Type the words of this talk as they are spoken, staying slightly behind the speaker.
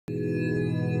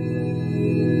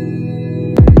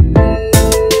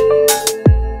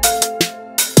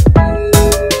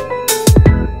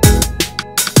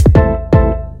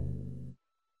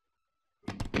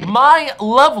my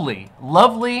lovely,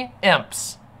 lovely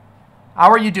imps.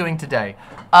 How are you doing today?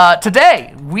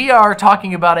 Today, we are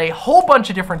talking about a whole bunch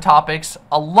of different topics,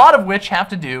 a lot of which have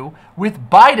to do with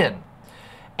Biden.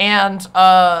 And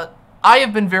I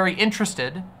have been very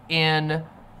interested in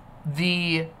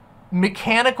the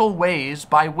mechanical ways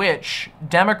by which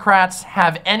Democrats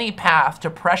have any path to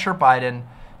pressure Biden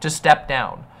to step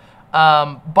down.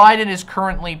 Biden is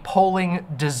currently polling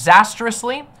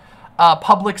disastrously.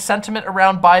 Public sentiment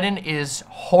around Biden is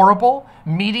horrible.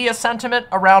 Media sentiment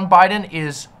around Biden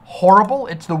is horrible.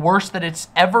 It's the worst that it's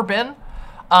ever been.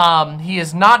 He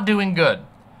is not doing good.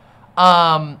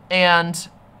 And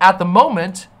at the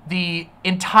moment, the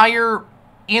entire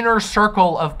inner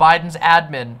circle of Biden's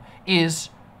admin is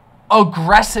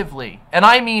aggressively, and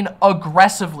I mean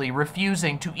aggressively,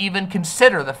 refusing to even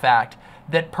consider the fact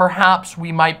that perhaps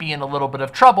we might be in a little bit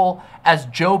of trouble as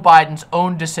Joe Biden's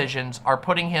own decisions are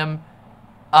putting him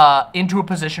into a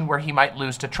position where he might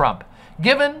lose to Trump.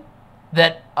 Given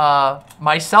that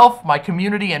myself, my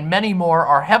community, and many more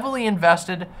are heavily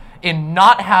invested in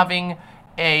not having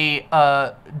a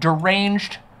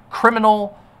deranged,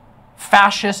 criminal,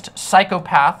 fascist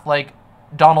psychopath like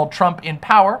Donald Trump in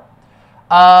power,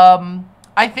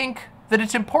 I think that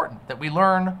it's important that we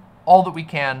learn all that we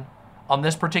can on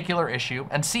this particular issue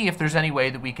and see if there's any way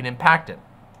that we can impact it.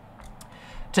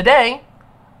 Today,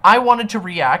 I wanted to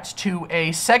react to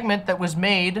a segment that was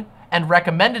made and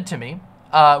recommended to me.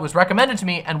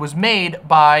 And was made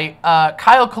by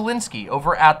Kyle Kulinski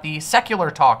over at the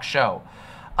Secular Talk show.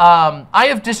 I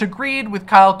have disagreed with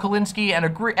Kyle Kulinski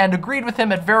and agreed with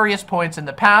him at various points in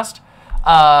the past.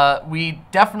 We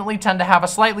definitely tend to have a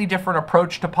slightly different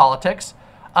approach to politics,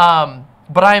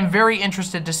 but I am very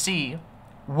interested to see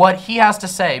what he has to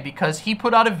say because he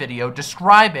put out a video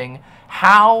describing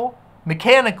how,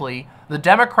 mechanically, the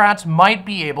Democrats might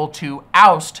be able to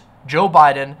oust Joe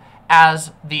Biden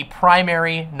as the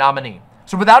primary nominee.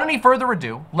 So without any further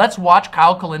ado, let's watch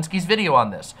Kyle Kulinski's video on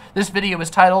this. This video is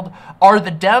titled, "Are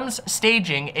the Dems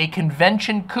Staging a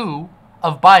Convention Coup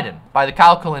of Biden?" by the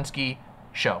Kyle Kulinski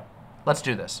Show. Let's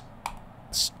do this.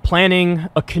 Planning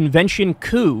a convention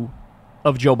coup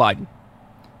of Joe Biden.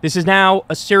 This is now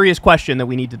a serious question that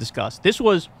we need to discuss. This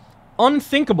was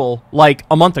unthinkable like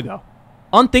a month ago.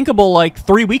 Unthinkable like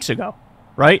 3 weeks ago,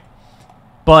 right?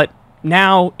 But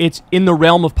now it's in the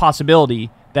realm of possibility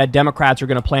that Democrats are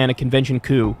going to plan a convention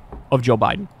coup of Joe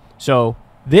Biden. So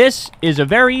this is a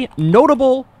very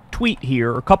notable tweet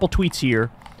here, a couple tweets here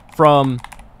from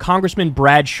Congressman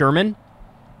Brad Sherman.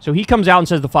 So he comes out and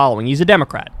says the following. He's a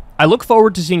Democrat. "I look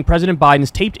forward to seeing President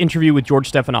Biden's taped interview with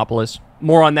George Stephanopoulos."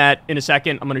 More on that in a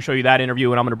second. I'm going to show you that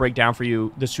interview, and I'm going to break down for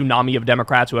you the tsunami of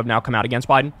Democrats who have now come out against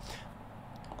Biden.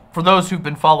 For those who've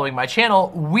been following my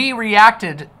channel, we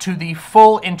reacted to the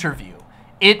full interview.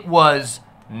 It was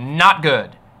not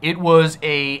good. It was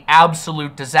an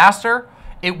absolute disaster.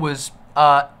 It was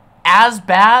as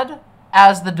bad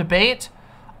as the debate.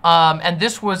 And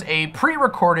this was a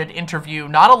pre-recorded interview,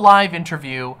 not a live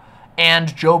interview,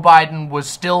 and Joe Biden was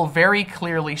still very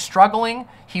clearly struggling.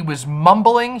 He was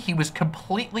mumbling. He was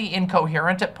completely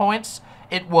incoherent at points.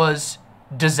 It was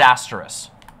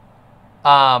disastrous.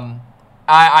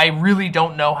 I really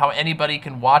don't know how anybody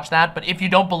can watch that, but if you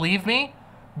don't believe me,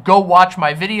 go watch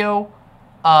my video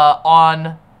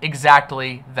on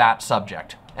exactly that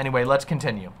subject. Anyway, let's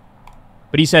continue.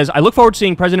 But he says, "I look forward to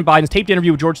seeing President Biden's taped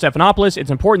interview with George Stephanopoulos.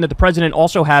 It's important that the president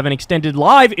also have an extended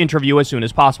live interview as soon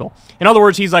as possible." In other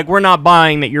words, he's like, we're not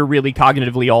buying that you're really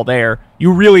cognitively all there.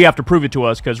 You really have to prove it to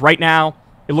us because right now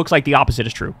it looks like the opposite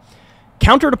is true.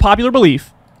 Counter to popular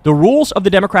belief, the rules of the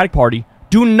Democratic Party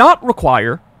do not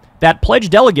require that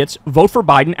pledged delegates vote for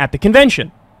Biden at the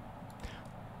convention.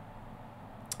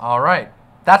 All right.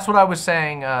 That's what I was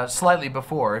saying slightly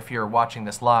before. If you're watching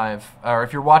this live, or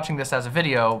if you're watching this as a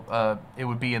video, it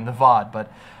would be in the VOD.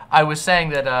 But I was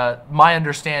saying that my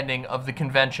understanding of the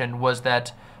convention was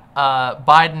that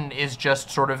Biden is just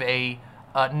sort of a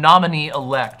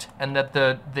nominee-elect, and that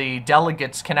the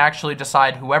delegates can actually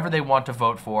decide whoever they want to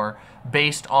vote for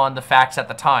based on the facts at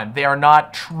the time. They are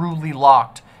not truly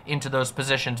locked into those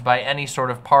positions by any sort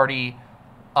of party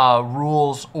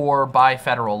rules or by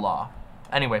federal law.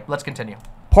 Anyway, let's continue.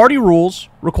 Party rules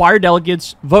require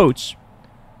delegates' votes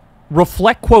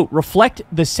reflect, quote, reflect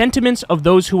the sentiments of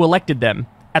those who elected them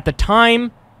at the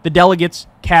time the delegates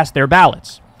cast their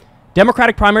ballots.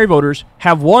 Democratic primary voters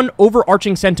have one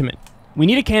overarching sentiment. We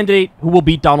need a candidate who will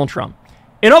beat Donald Trump.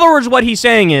 In other words, what he's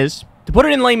saying is, to put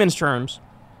it in layman's terms,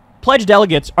 pledged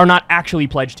delegates are not actually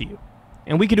pledged to you.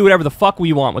 And we can do whatever the fuck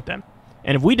we want with them.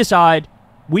 And if we decide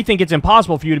we think it's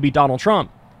impossible for you to beat Donald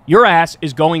Trump, your ass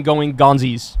is going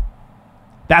gonzies.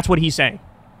 That's what he's saying.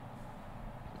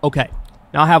 Okay.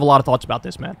 Now I have a lot of thoughts about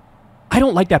this, man. I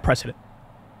don't like that precedent.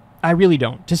 I really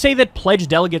don't. To say that pledged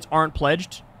delegates aren't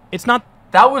pledged, it's not...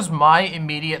 That was my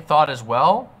immediate thought as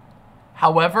well.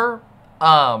 However,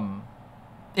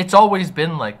 it's always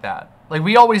been like that. Like,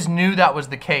 we always knew that was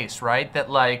the case, right? That,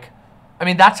 like, I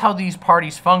mean, that's how these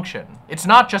parties function. It's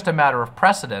not just a matter of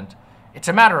precedent. It's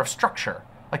a matter of structure.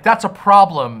 Like, that's a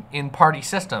problem in party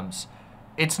systems.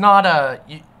 It's not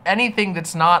anything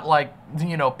that's not, like,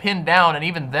 you know, pinned down, and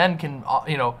even then can,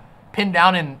 you know, pinned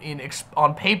down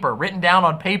on paper, written down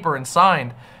on paper and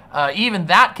signed. Even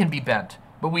that can be bent.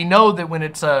 But we know that when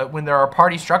when there are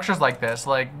party structures like this,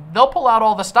 like, they'll pull out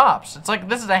all the stops. It's like,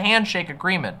 this is a handshake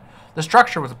agreement. The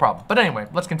structure was the problem. But anyway,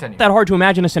 let's continue. It's that hard to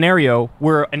imagine a scenario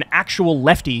where an actual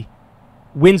lefty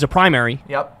wins a primary.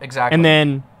 Yep, exactly. And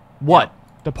then what?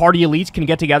 Yep. The party elites can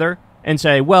get together and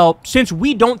say, well, since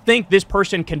we don't think this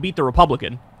person can beat the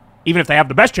Republican, even if they have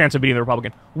the best chance of beating the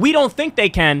Republican, we don't think they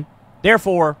can,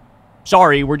 therefore,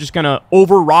 sorry, we're just going to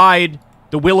override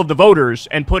the will of the voters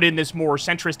and put in this more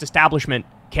centrist establishment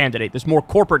candidate, this more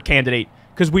corporate candidate,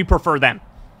 because we prefer them.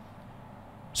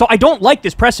 So I don't like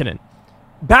this precedent.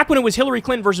 Back when it was Hillary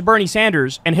Clinton versus Bernie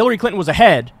Sanders, and Hillary Clinton was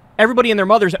ahead, everybody and their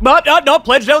mothers, no,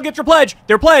 pledged delegates are pledged.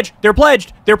 They're pledged. They're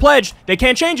pledged. They're pledged. They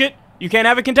can't change it. You can't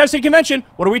have a contested convention.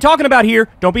 What are we talking about here?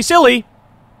 Don't be silly.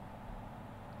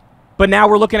 But now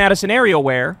we're looking at a scenario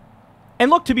where, and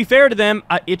look, to be fair to them,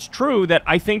 it's true that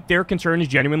I think their concern is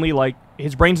genuinely like,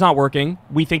 his brain's not working,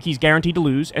 we think he's guaranteed to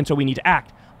lose, and so we need to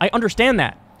act. I understand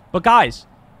that. But guys,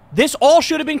 this all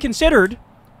should have been considered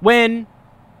when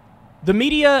the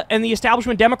media and the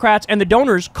establishment Democrats and the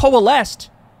donors coalesced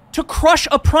to crush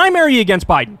a primary against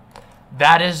Biden.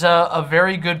 That is a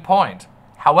very good point.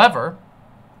 However,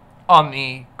 on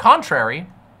the contrary,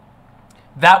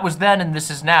 that was then and this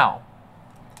is now.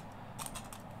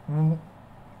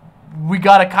 We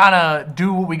got to kind of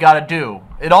do what we got to do.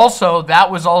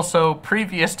 That was also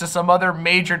previous to some other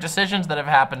major decisions that have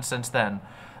happened since then.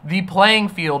 The playing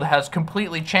field has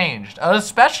completely changed,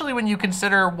 especially when you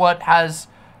consider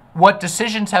what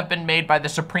decisions have been made by the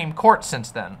Supreme Court since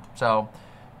then. So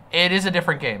it is a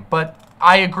different game. But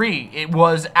I agree, it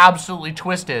was absolutely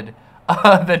twisted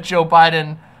that Joe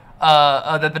Biden,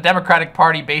 that the Democratic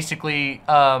Party basically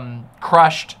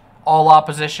crushed all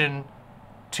opposition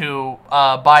to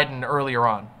Biden earlier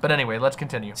on. But anyway, let's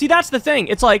continue. See, that's the thing.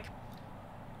 It's like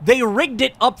they rigged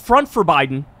it up front for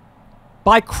Biden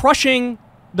by crushing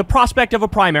the prospect of a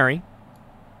primary.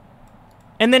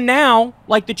 And then now,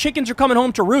 like, the chickens are coming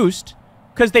home to roost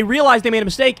because they realized they made a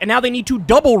mistake, and now they need to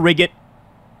double rig it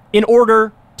in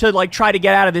order to, like, try to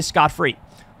get out of this scot-free.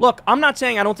 Look, I'm not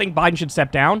saying I don't think Biden should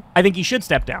step down. I think he should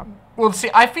step down. Well, see,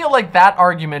 I feel like that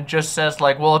argument just says,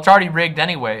 like, well, it's already rigged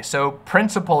anyway, so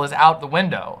principle is out the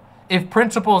window. If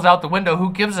principle is out the window,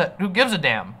 who gives a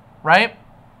damn, right?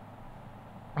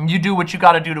 And you do what you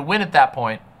got to do to win at that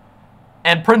point.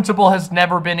 And principle has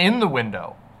never been in the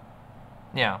window.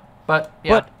 Yeah, but,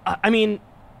 yeah. But, I mean,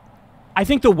 I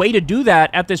think the way to do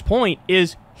that at this point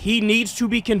is he needs to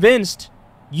be convinced,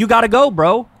 you got to go,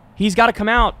 bro. He's got to come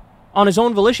out on his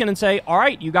own volition and say, all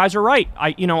right, you guys are right.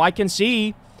 I can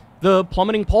see the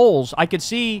plummeting polls. I could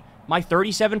see my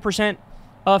 37%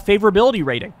 favorability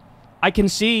rating. I can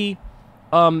see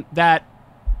that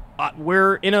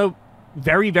we're in a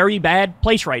very, very bad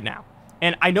place right now.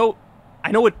 And I know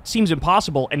it seems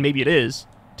impossible, and maybe it is,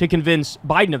 to convince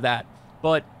Biden of that.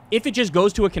 But if it just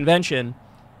goes to a convention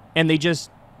and they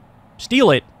just steal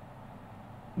it,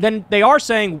 then they are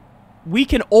saying we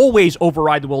can always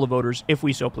override the will of voters if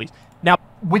we so please. Now,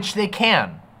 which they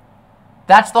can.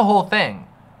 That's the whole thing.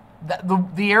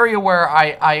 The area where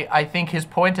I think his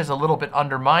point is a little bit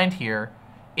undermined here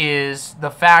is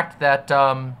the fact that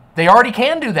they already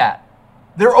can do that.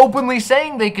 They're openly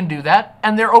saying they can do that,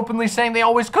 and they're openly saying they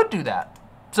always could do that.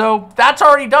 So that's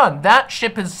already done. That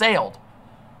ship has sailed.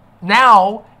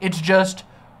 Now it's just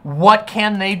what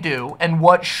can they do and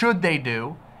what should they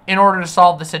do in order to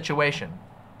solve the situation.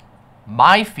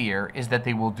 My fear is that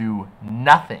they will do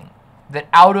nothing. That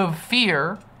out of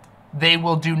fear, they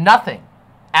will do nothing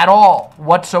at all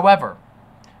whatsoever.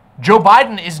 Joe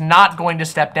Biden is not going to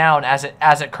step down as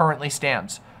it currently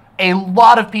stands. A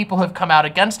lot of people have come out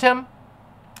against him,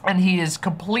 and he is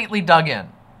completely dug in.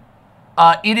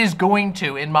 It is going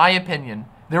to, in my opinion,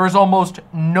 there is almost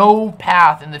no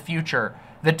path in the future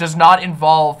that does not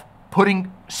involve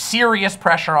putting serious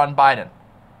pressure on Biden.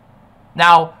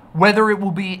 Now, whether it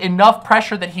will be enough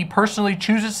pressure that he personally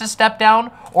chooses to step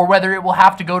down, or whether it will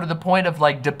have to go to the point of,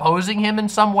 like, deposing him in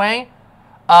some way,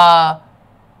 I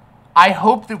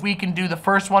hope that we can do the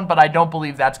first one, but I don't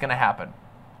believe that's going to happen.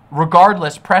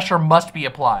 Regardless, pressure must be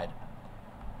applied.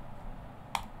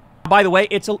 By the way,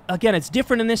 again, it's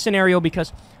different in this scenario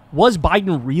because was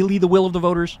Biden really the will of the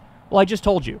voters? Well, I just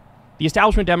told you. The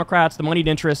establishment Democrats, the moneyed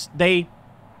interests,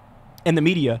 and the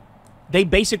media, they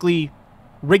basically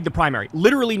rigged the primary.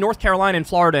 Literally, North Carolina and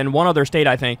Florida and one other state,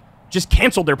 I think, just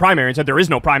canceled their primary and said there is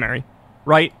no primary,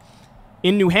 right?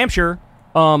 In New Hampshire,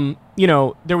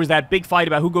 there was that big fight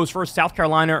about who goes first, South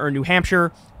Carolina or New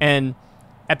Hampshire, and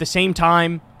at the same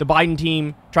time, the Biden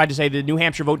team tried to say the New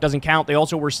Hampshire vote doesn't count. They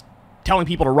also were telling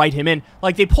people to write him in.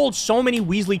 Like, they pulled so many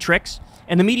Weasley tricks,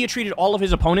 and the media treated all of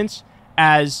his opponents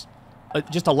as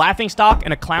just a laughingstock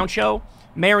and a clown show.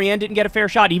 Marianne didn't get a fair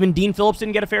shot. Even Dean Phillips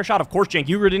didn't get a fair shot. Of course, Cenk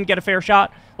Uygur didn't get a fair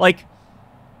shot.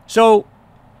 So,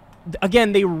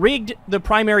 again, they rigged the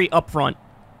primary up front.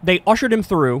 They ushered him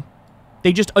through.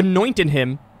 They just anointed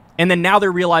him, and then now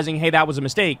they're realizing, hey, that was a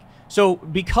mistake. So,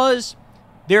 because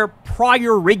their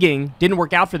prior rigging didn't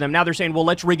work out for them, now they're saying, well,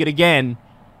 let's rig it again,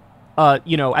 at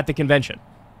the convention.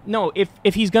 No,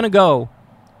 if he's going to go,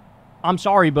 I'm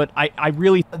sorry, but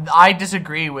I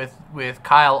disagree with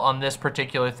Kyle on this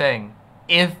particular thing.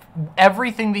 If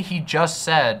everything that he just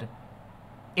said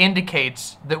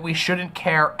indicates that we shouldn't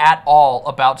care at all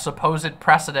about supposed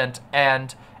precedent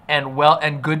and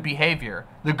good behavior,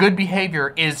 the good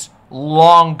behavior is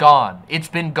long gone. It's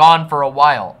been gone for a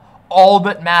while. All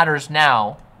that matters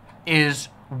now is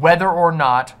whether or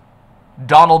not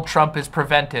Donald Trump is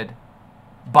prevented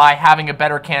by having a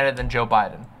better candidate than Joe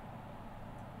Biden.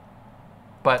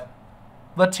 But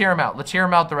let's hear him out. Let's hear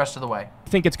him out the rest of the way. I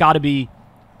think it's got to be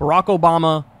Barack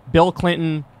Obama, Bill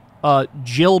Clinton,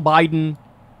 Jill Biden,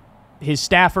 his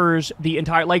staffers, the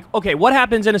entire... okay, what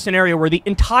happens in a scenario where the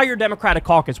entire Democratic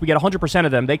caucus, we get 100%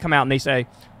 of them, they come out and they say,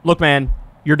 look, man,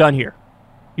 you're done here.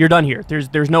 You're done here.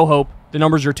 There's no hope. The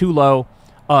numbers are too low.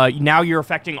 Now you're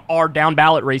affecting our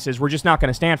down-ballot races. We're just not going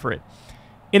to stand for it.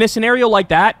 In a scenario like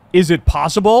that, is it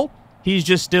possible he's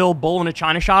just still bull in a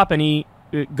china shop and he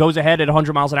goes ahead at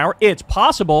 100 miles an hour? It's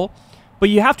possible, but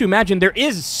you have to imagine there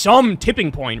is some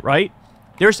tipping point, right?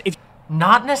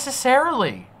 Not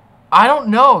necessarily. I don't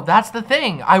know. That's the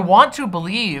thing. I want to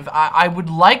believe, I would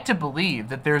like to believe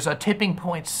that there's a tipping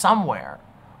point somewhere,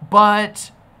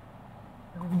 but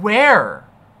where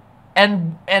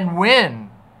and when?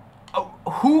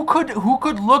 Who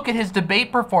could look at his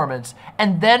debate performance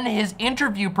and then his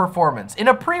interview performance in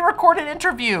a pre-recorded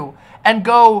interview and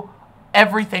go,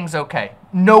 everything's okay?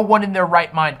 No one in their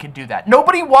right mind can do that.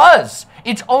 Nobody was.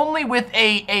 It's only with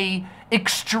a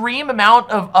extreme amount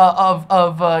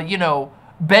of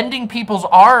bending people's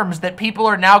arms that people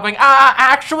are now going,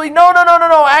 actually, no.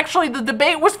 Actually, the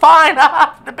debate was fine.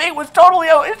 The debate was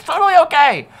it's totally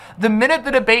okay. The minute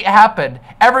the debate happened,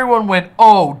 everyone went,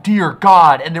 oh, dear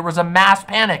God. And there was a mass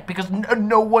panic because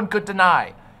no one could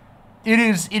deny. It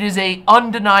is a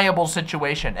undeniable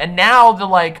situation. And now the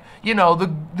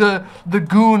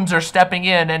goons are stepping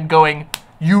in and going,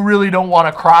 you really don't want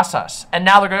to cross us. And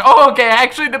now they're going, oh, okay,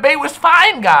 actually, the debate was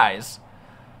fine, guys.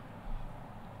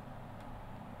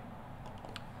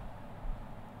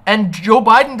 And Joe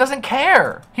Biden doesn't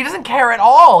care. He doesn't care at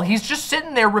all. He's just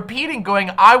sitting there repeating,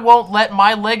 going, I won't let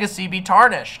my legacy be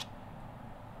tarnished.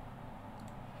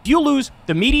 If you lose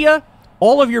the media,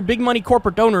 all of your big money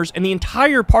corporate donors, and the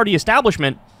entire party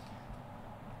establishment,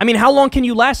 I mean, how long can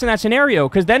you last in that scenario?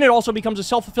 Because then it also becomes a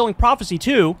self-fulfilling prophecy,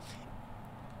 too.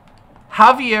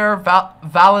 Javier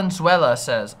Valenzuela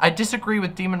says, I disagree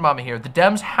with Demon Mama here. The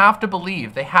Dems have to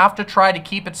believe. They have to try to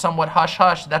keep it somewhat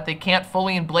hush-hush, that they can't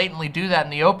fully and blatantly do that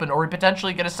in the open, or we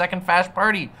potentially get a second fast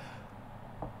party.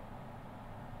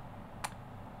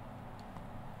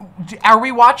 Are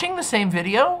we watching the same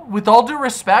video? With all due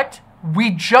respect, we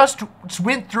just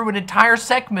went through an entire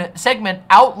segment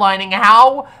outlining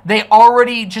how they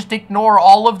already just ignore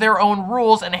all of their own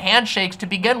rules and handshakes to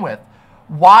begin with.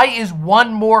 Why is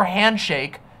one more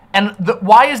handshake, and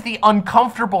why is the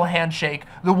uncomfortable handshake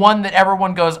the one that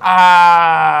everyone goes,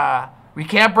 we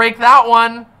can't break that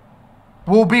one.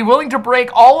 We'll be willing to break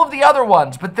all of the other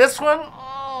ones, but this one,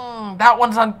 that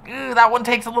one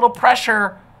takes a little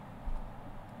pressure.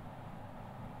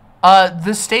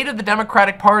 The state of the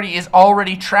Democratic Party is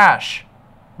already trash.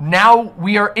 Now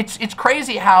it's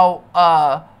crazy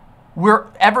how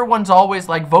everyone's always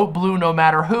like, vote blue no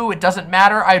matter who. It doesn't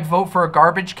matter. I'd vote for a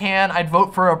garbage can. I'd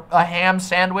vote for a ham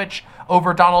sandwich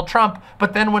over Donald Trump.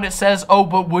 But then when it says, oh,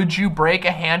 but would you break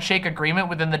a handshake agreement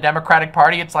within the Democratic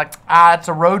Party? It's like, it's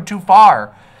a road too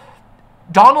far.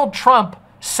 Donald Trump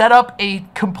set up a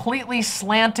completely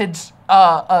slanted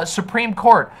Supreme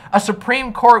Court. A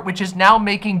Supreme Court which is now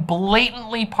making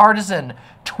blatantly partisan,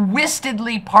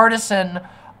 twistedly partisan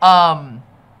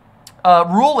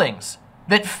rulings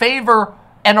that favor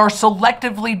and are designed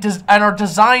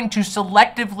to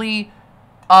selectively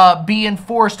be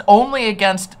enforced only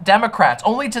against Democrats,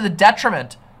 only to the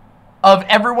detriment of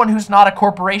everyone who's not a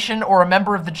corporation or a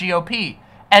member of the GOP.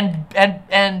 And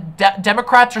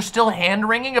Democrats are still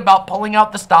hand-wringing about pulling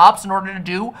out the stops in order to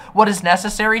do what is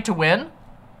necessary to win.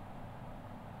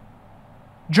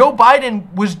 Joe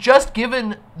Biden was just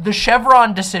given the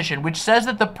Chevron decision, which says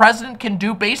that the president can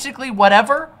do basically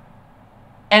whatever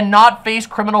and not face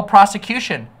criminal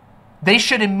prosecution. They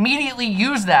should immediately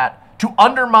use that to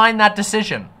undermine that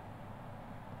decision.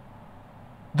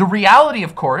 The reality,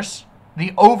 of course,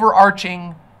 the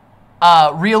overarching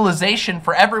realization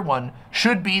for everyone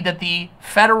should be that the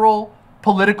federal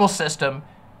political system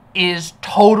is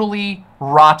totally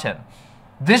rotten.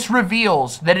 This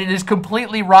reveals that it is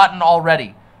completely rotten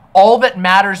already. All that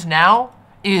matters now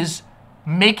is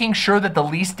making sure that the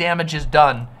least damage is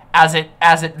done as it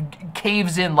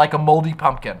caves in like a moldy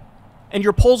pumpkin. And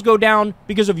your polls go down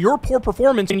because of your poor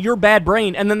performance and your bad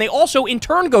brain, and then they also in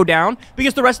turn go down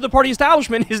because the rest of the party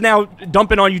establishment is now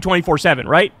dumping on you 24/7,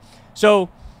 right? So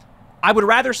I would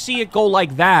rather see it go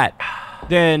like that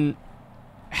than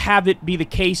have it be the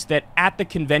case that at the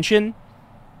convention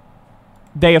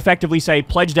they effectively say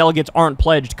pledged delegates aren't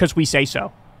pledged because we say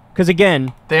so. Because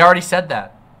again, they already said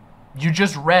that. You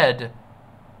just read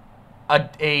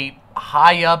a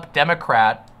high-up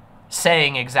Democrat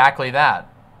saying exactly that.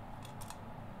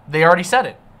 They already said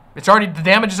it. It's already, the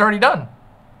damage is already done.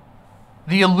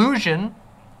 The illusion,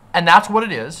 and that's what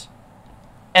it is,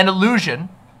 an illusion.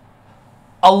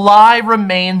 A lie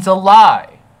remains a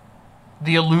lie.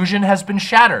 The illusion has been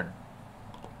shattered.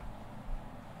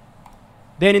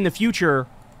 Then in the future,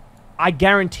 I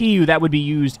guarantee you that would be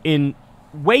used in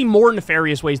way more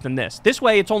nefarious ways than this. This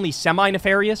way, it's only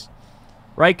semi-nefarious,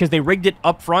 right? Because they rigged it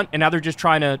up front, and now they're just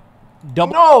trying to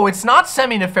double... No, it's not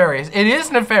semi-nefarious. It is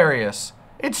nefarious.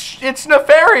 It's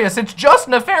nefarious. It's just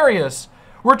nefarious.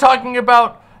 We're talking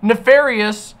about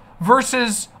nefarious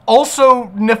versus also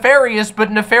nefarious,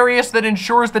 but nefarious that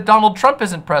ensures that Donald Trump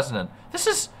isn't president. This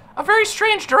is a very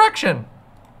strange direction.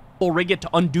 We'll rig it to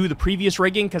undo the previous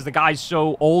rigging because the guy's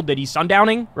so old that he's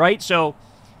sundowning, right? So...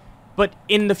 But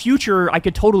in the future, I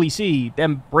could totally see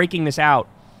them breaking this out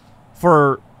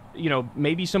for, you know,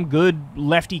 maybe some good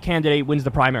lefty candidate wins the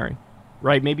primary,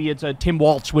 right? Maybe it's a Tim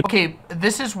Walz with... Okay,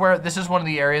 this is one of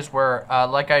the areas where,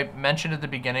 like I mentioned at the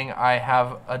beginning, I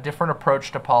have a different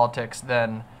approach to politics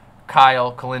than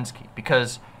Kyle Kulinski,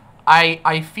 because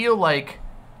I feel like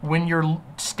when you're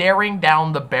staring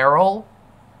down the barrel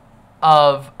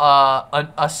of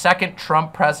a second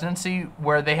Trump presidency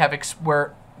where they have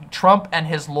where Trump and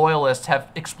his loyalists have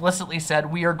explicitly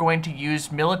said we are going to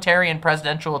use military and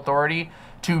presidential authority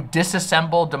to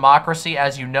disassemble democracy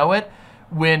as you know it,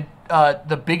 when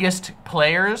the biggest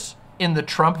players in the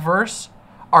Trump-verse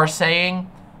are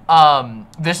saying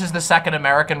this is the second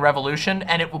American Revolution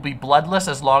and it will be bloodless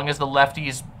as long as the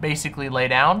lefties basically lay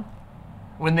down.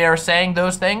 When they are saying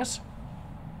those things,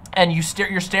 and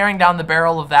you're staring down the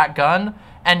barrel of that gun,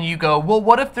 and you go, well,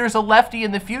 what if there's a lefty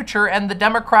in the future and the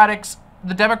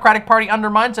Democratic Party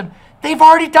undermines him? They've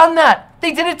already done that.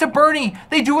 They did it to Bernie.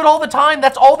 They do it all the time.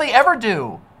 That's all they ever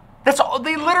do. That's all.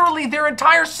 They literally, their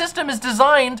entire system is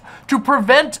designed to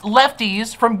prevent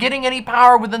lefties from getting any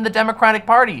power within the Democratic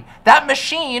Party. That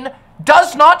machine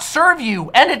does not serve you,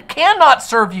 and it cannot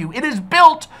serve you. It is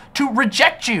built to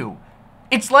reject you.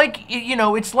 It's like, you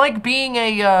know, it's like being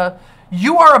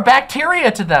you are a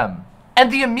bacteria to them, and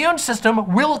the immune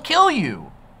system will kill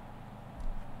you.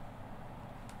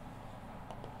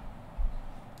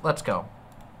 Let's go.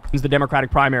 The Democratic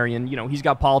primary, and, you know, he's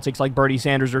got politics like Bernie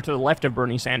Sanders or to the left of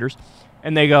Bernie Sanders,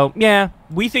 and they go, yeah,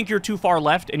 we think you're too far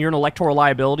left and you're an electoral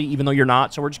liability, even though you're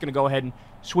not, so we're just going to go ahead and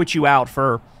switch you out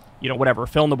for, you know, whatever,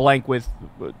 fill in the blank with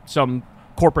some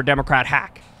corporate Democrat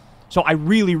hack. So I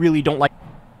really, really don't like...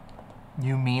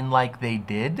 You mean like they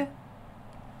did?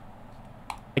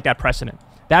 Like that precedent.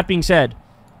 That being said,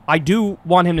 I do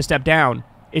want him to step down.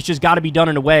 It's just got to be done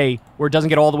in a way where it doesn't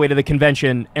get all the way to the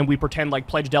convention and we pretend like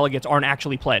pledged delegates aren't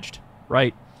actually pledged,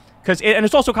 right? And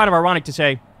it's also kind of ironic to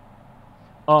say,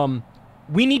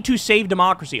 we need to save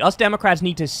democracy. Us Democrats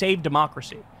need to save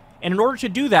democracy. And in order to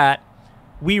do that,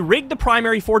 we rigged the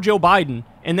primary for Joe Biden,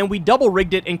 and then we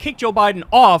double-rigged it and kicked Joe Biden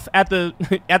off at the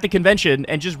at the convention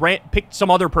and just picked some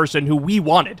other person who we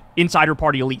wanted, insider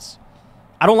party elites.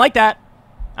 I don't like that.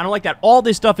 I don't like that. All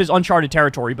this stuff is uncharted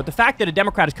territory, but the fact that a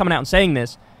Democrat is coming out and saying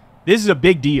this is a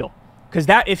big deal. Because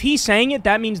if he's saying it,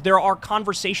 that means there are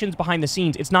conversations behind the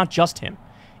scenes. It's not just him.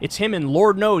 It's him and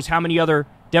Lord knows how many other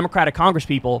Democratic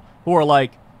congresspeople who are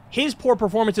like, his poor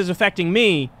performance is affecting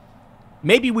me.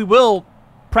 Maybe we will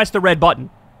press the red button.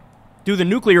 do the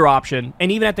nuclear option,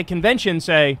 and even at the convention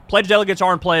say, pledged delegates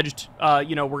aren't pledged, we're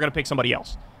going to pick somebody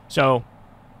else. So,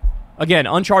 again,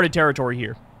 uncharted territory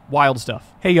here. Wild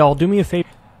stuff. Hey, y'all, do me a favor.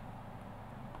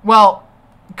 Well,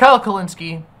 Kyle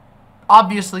Kulinski,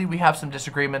 obviously we have some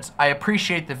disagreements. I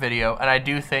appreciate the video, and I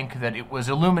do think that it was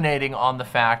illuminating on the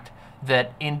fact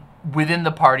that within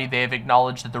the party they have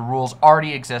acknowledged that the rules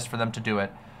already exist for them to do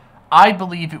it. I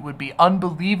believe it would be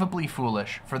unbelievably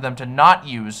foolish for them to not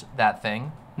use that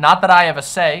thing. Not that I have a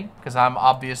say, because I'm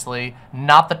obviously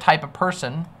not the type of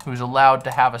person who's allowed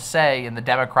to have a say in the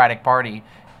Democratic Party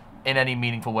in any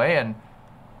meaningful way, and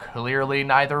clearly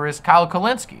neither is Kyle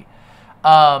Kulinski.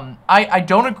 I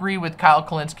don't agree with Kyle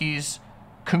Kulinski's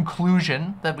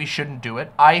conclusion that we shouldn't do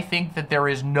it. I think that there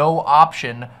is no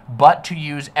option but to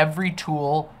use every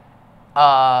tool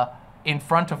in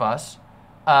front of us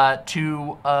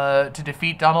to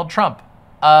defeat Donald Trump.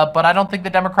 But I don't think the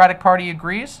Democratic Party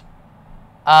agrees.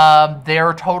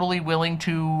 They're totally willing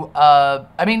to,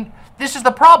 I mean, this is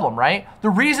the problem, right? The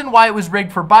reason why it was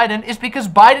rigged for Biden is because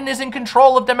Biden is in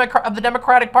control of the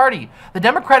Democratic Party. The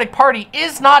Democratic Party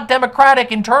is not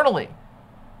Democratic internally.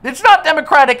 It's not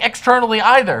Democratic externally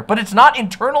either, but it's not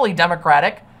internally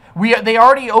Democratic. They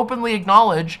already openly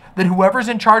acknowledge that whoever's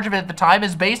in charge of it at the time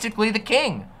is basically the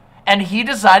king. And he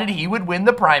decided he would win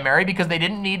the primary because they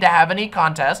didn't need to have any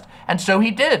contest, and so he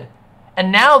did. And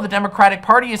now the Democratic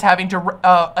Party is having to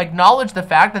acknowledge the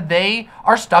fact that they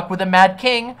are stuck with a mad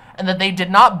king and that they did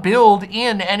not build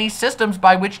in any systems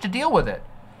by which to deal with it.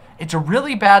 It's a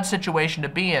really bad situation to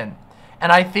be in.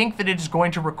 And I think that it is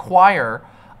going to require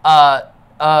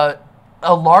a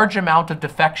large amount of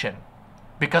defection,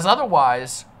 because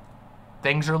otherwise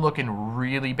things are looking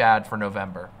really bad for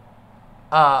November.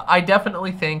 I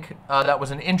definitely think that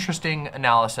was an interesting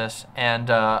analysis,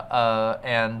 and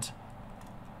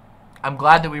I'm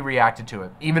glad that we reacted to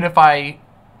it. Even if I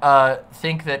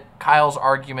think that Kyle's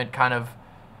argument kind of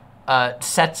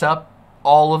sets up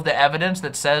all of the evidence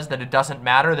that says that it doesn't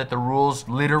matter, that the rules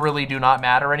literally do not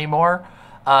matter anymore,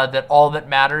 that all that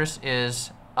matters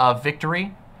is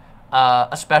victory,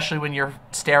 especially when you're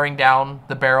staring down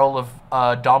the barrel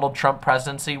of Donald Trump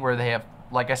presidency, where they have,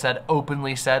 like I said,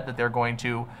 openly said that they're going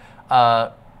to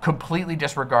completely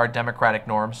disregard democratic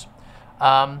norms.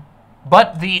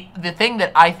 But the thing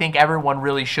that I think everyone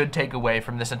really should take away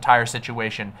from this entire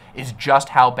situation is just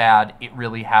how bad it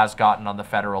really has gotten on the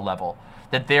federal level.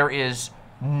 That there is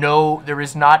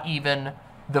not even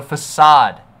the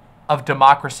facade of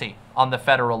democracy on the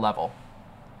federal level.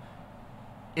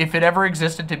 If it ever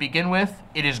existed to begin with,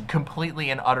 it is completely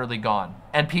and utterly gone.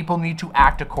 And people need to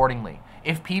act accordingly.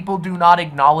 If people do not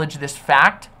acknowledge this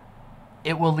fact,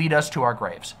 it will lead us to our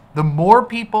graves. The more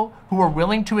people who are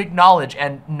willing to acknowledge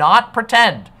and not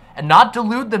pretend and not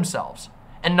delude themselves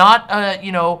and not,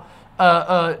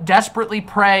 desperately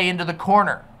pray into the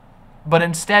corner, but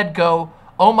instead go,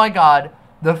 oh my God,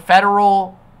 the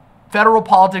federal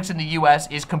politics in the U.S.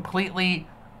 is completely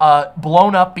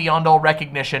blown up beyond all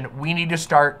recognition. We need to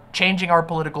start changing our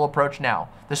political approach now.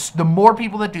 The more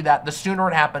people that do that, the sooner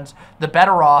it happens, the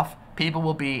better off people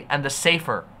will be, and the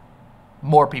safer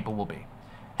more people will be.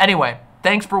 Anyway,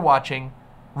 thanks for watching.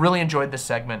 Really enjoyed this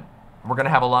segment. We're going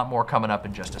to have a lot more coming up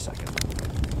in just a second.